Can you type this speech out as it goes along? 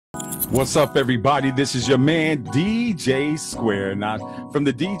What's up, everybody? This is your man, DJ Square, not from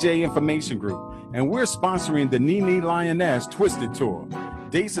the DJ Information Group, and we're sponsoring the Nene Lioness Twisted Tour.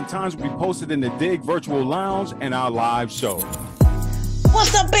 Dates and times will be posted in the Dig Virtual Lounge and our live show.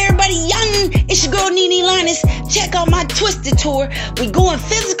 What's up, everybody? It's your girl, Nene Lioness. Check out my Twisted Tour. We going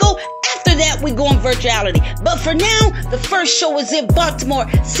physical. After that, we going virtuality. But for now, the first show is in Baltimore,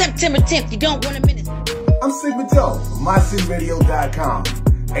 September 10th. You don't want to miss it. I'm Sigma Joe of MyCityRadio.com,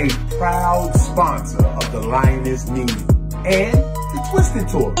 a proud sponsor of the Lioness Nene and the Twisted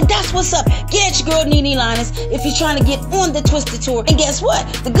Tour. That's what's up. Get your girl Nene Lioness if you're trying to get on the Twisted Tour. And guess what?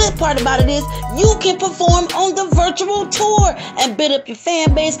 The good part about it is you can perform on the virtual tour and build up your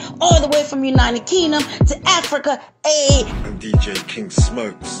fan base all the way from United Kingdom to Africa. Hey. I'm DJ King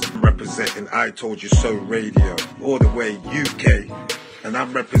Smokes. I'm representing I Told You So Radio all the way UK. And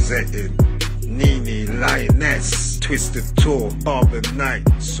I'm representing Nene Lioness Twisted Tour, Harbor Night.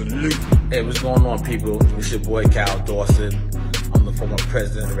 Salute. Hey, what's going on, people? It's your boy Cal Dawson. I'm the former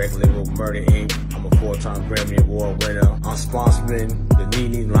president of Record Label Murder Inc. I'm a 4-time Grammy Award winner. I'm sponsoring the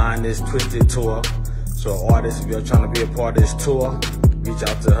Nene Lioness Twisted Tour. So artists, if you're trying to be a part of this tour, reach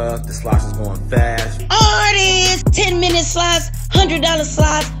out to her. The slots is going fast. Artists, 10-minute slots, $100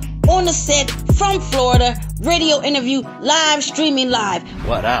 slots, on the set from Florida, radio interview, live streaming live.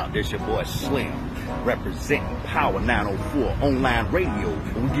 What up? This your boy Slim, representing Power 904 online radio.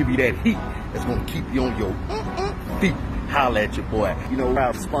 And we give you that heat that's gonna keep you on your feet. Holla at your boy. You know,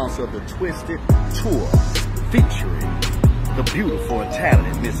 our sponsor of the Twisted Tour, featuring the beautiful and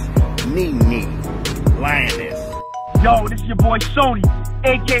talented Miss Nene Lioness. Yo, this is your boy Sony,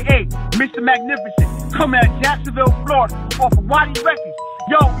 aka Mr. Magnificent, coming out of Jacksonville, Florida, off of Waddy Records.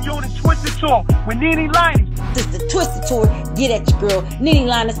 Yo, we on the Twisted Tour with Nene Lioness. This is the Twisted Tour. Get at your girl, Nene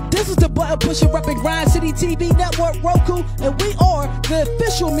Lioness. This is the button pusher repping Grind City TV Network Roku, and we are the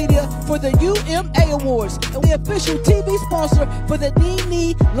official media for the UMA Awards, and the official TV sponsor for the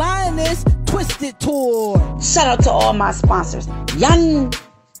Nene Lioness Twisted Tour. Shout out to all my sponsors. Yan.